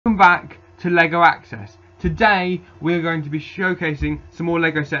back to LEGO Access. Today we're going to be showcasing some more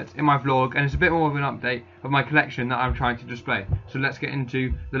LEGO sets in my vlog, and it's a bit more of an update of my collection that I'm trying to display. So let's get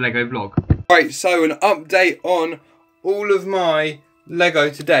into the LEGO vlog. Right, so an update on all of my LEGO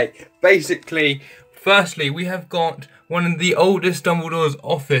today. Basically, firstly, we have got one of the oldest Dumbledore's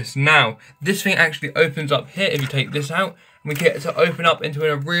office now. This thing actually opens up here if you take this out. We get to open up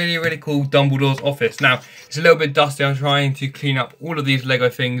into a really cool Dumbledore's office. Now, it's a little bit dusty. I'm trying to clean up all of these LEGO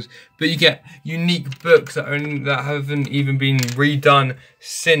things, but you get unique books that haven't even been redone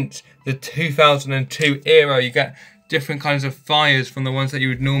since the 2002 era. You get different kinds of fires from the ones that you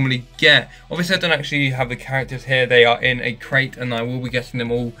would normally get. Obviously, I don't actually have the characters here. They are in a crate, and I will be getting them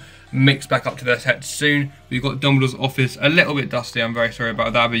all mixed back up to their sets soon. We've got Dumbledore's office, a little bit dusty. I'm very sorry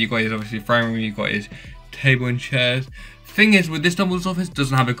about that, but you've got his obviously frame room. You've got his table and chairs. Thing is, with this Dumbledore's office,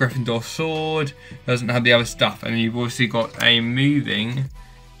 doesn't have a Gryffindor sword, doesn't have the other stuff, and you've obviously got a moving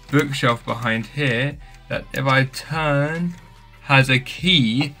bookshelf behind here that, if I turn, has a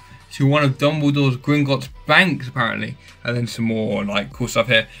key to one of Dumbledore's Gringotts banks, apparently, and then some more like cool stuff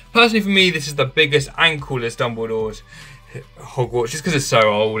here. Personally, for me, this is the biggest and coolest Dumbledore's Hogwarts, just because it's so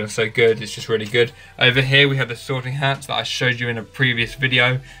old and so good. It's just really good. Over here we have the sorting hats that I showed you in a previous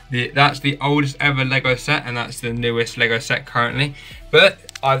video. That's the oldest ever LEGO set, and that's the newest LEGO set currently.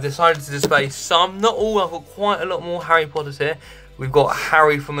 But I've decided to display some, not all. I've got quite a lot more Harry Potters here. We've got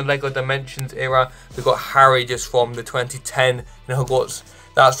Harry from the LEGO Dimensions era. We've got Harry just from the 2010 in Hogwarts.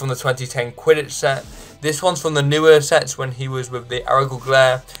 That's from the 2010 Quidditch set. This one's from the newer sets when he was with the Aragog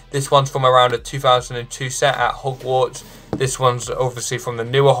Glare. This one's from around a 2002 set at Hogwarts. This one's obviously from the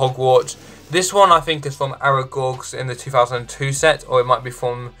newer Hogwarts. This one I think is from Aragog's in the 2002 set, or it might be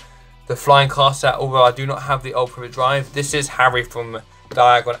from the Flying Car set, although I do not have the old Privet Drive. This is Harry from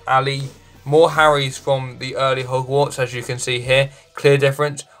Diagon Alley. More Harrys from the early Hogwarts, as you can see here. Clear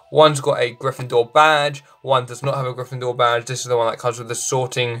difference. One's got a Gryffindor badge, one does not have a Gryffindor badge. This is the one that comes with the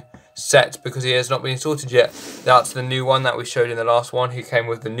sorting set because he has not been sorted yet. That's the new one that we showed in the last one. He came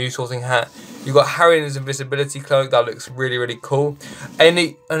with the new sorting hat. You've got Harry in his invisibility cloak. That looks really cool.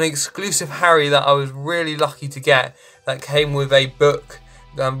 An exclusive Harry that I was really lucky to get that came with a book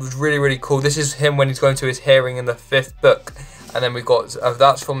that was really cool. This is him when he's going to his hearing in the 5th book. And then we've got,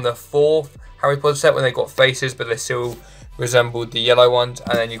 that's from the 4th Harry Potter set when they got faces, but they still resembled the yellow ones.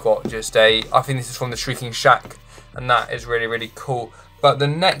 And then you've got just I think this is from the Shrieking Shack, and that is really cool. But the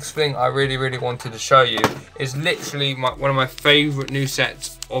next thing I really wanted to show you is literally one of my favourite new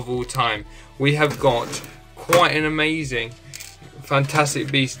sets of all time. We have got quite an amazing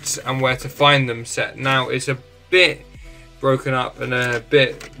Fantastic Beasts and Where to Find Them set. Now, it's a bit broken up and a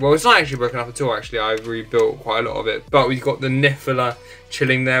bit, well, it's not actually broken up at all actually. I've rebuilt quite a lot of it. But we've got the Niffler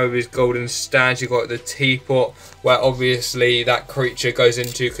chilling there with his golden stance. You've got the teapot where obviously that creature goes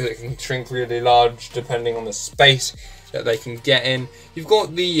into because it can shrink really large depending on the space that they can get in. You've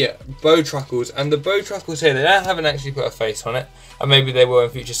got the Bowtruckles, and the Bowtruckles here, they haven't actually put a face on it, and maybe they will in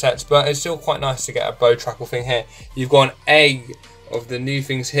future sets, but it's still quite nice to get a Bowtruckle thing here. You've got an egg of the new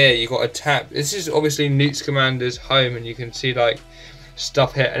things here. You've got a tap. This is obviously Newt Scamander's home, and you can see like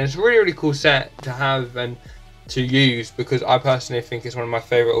stuff here, and it's a really cool set to have and to use because I personally think it's one of my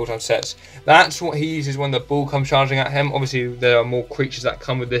favourite all-time sets. That's what he uses when the ball comes charging at him. Obviously there are more creatures that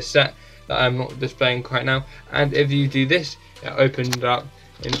come with this set that I'm not displaying right now, and if you do this, it opens up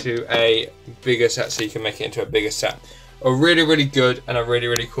into a bigger set, so you can make it into a bigger set. A really good and a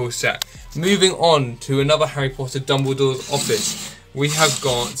really cool set. Moving on to another Harry Potter Dumbledore's office, we have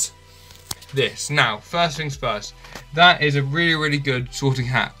got this. Now, first things first, that is a really good sorting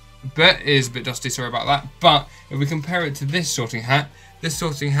hat, but it is a bit dusty, sorry about that. But if we compare it to this sorting hat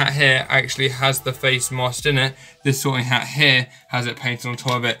here actually has the face masked in it. This sorting hat here has it painted on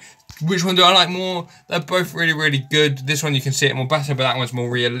top of it. Which one do I like more? They're both really good. This one you can see it more better, but that one's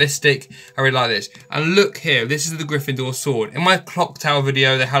more realistic. I really like this. And look here, this is the Gryffindor sword. In my Clock Tower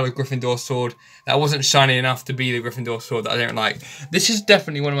video, they had a Gryffindor sword that wasn't shiny enough to be the Gryffindor sword that I don't like. This is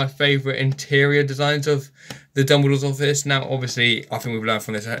definitely one of my favourite interior designs of the Dumbledore's office. Now, obviously, I think we've learned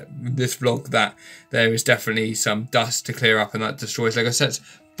from this vlog that there is definitely some dust to clear up, and that destroys LEGO sets.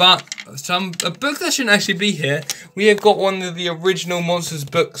 But a book that shouldn't actually be here. We have got one of the original Monsters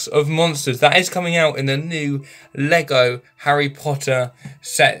books of Monsters that is coming out in the new LEGO Harry Potter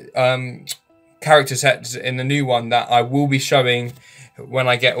set, character sets in the new one that I will be showing when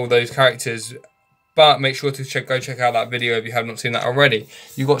I get all those characters. But make sure to go check out that video if you have not seen that already.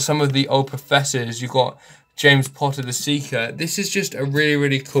 You've got some of the old professors. You've got James Potter the Seeker. This is just a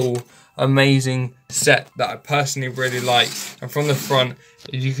really cool, amazing set that I personally really like. And from the front,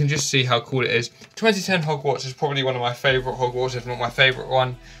 you can just see how cool it is. 2010 Hogwarts is probably one of my favourite Hogwarts, if not my favourite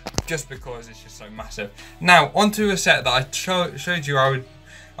one. just because it's just so massive. Now, onto a set that I showed you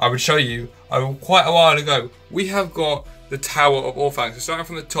I would show you quite a while ago. We have got the Tower of Orthanc. So starting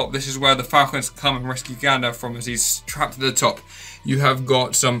from the top, this is where the Falcons come and rescue Gandalf from as he's trapped at the top. You have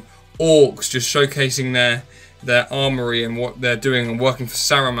got some orcs just showcasing their armory and what they're doing and working for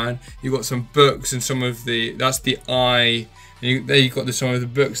Saruman. You've got some books and some of the, that's the eye. There you've got some of the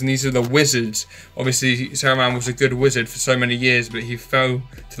books, and these are the wizards. Obviously, Saruman was a good wizard for so many years, but he fell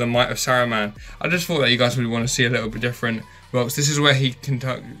to the might of Saruman. I just thought that you guys would want to see a little bit different books. This is where he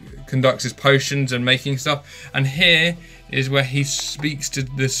conducts his potions and making stuff, and here is where he speaks to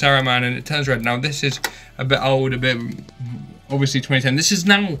the Saruman and it turns red. Now this is a bit old, a bit obviously 2010. This is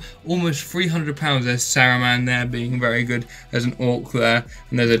now almost £300. There's Saruman there being very good. There's an orc there,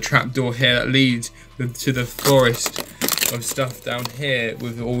 and there's a trapdoor here that leads to the forest of stuff down here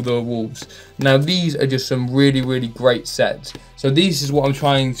with all the wolves. Now these are just some really, really great sets. So this is what I'm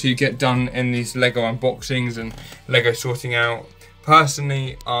trying to get done in these Lego unboxings and Lego sorting out.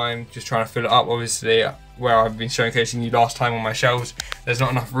 Personally, I'm just trying to fill it up. Obviously, where I've been showcasing you last time on my shelves, there's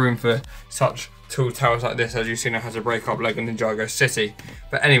not enough room for such tall towers like this. As you've seen, I had to break up Lego Ninjago City.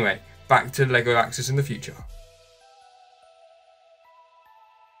 But anyway, back to Lego Access in the future.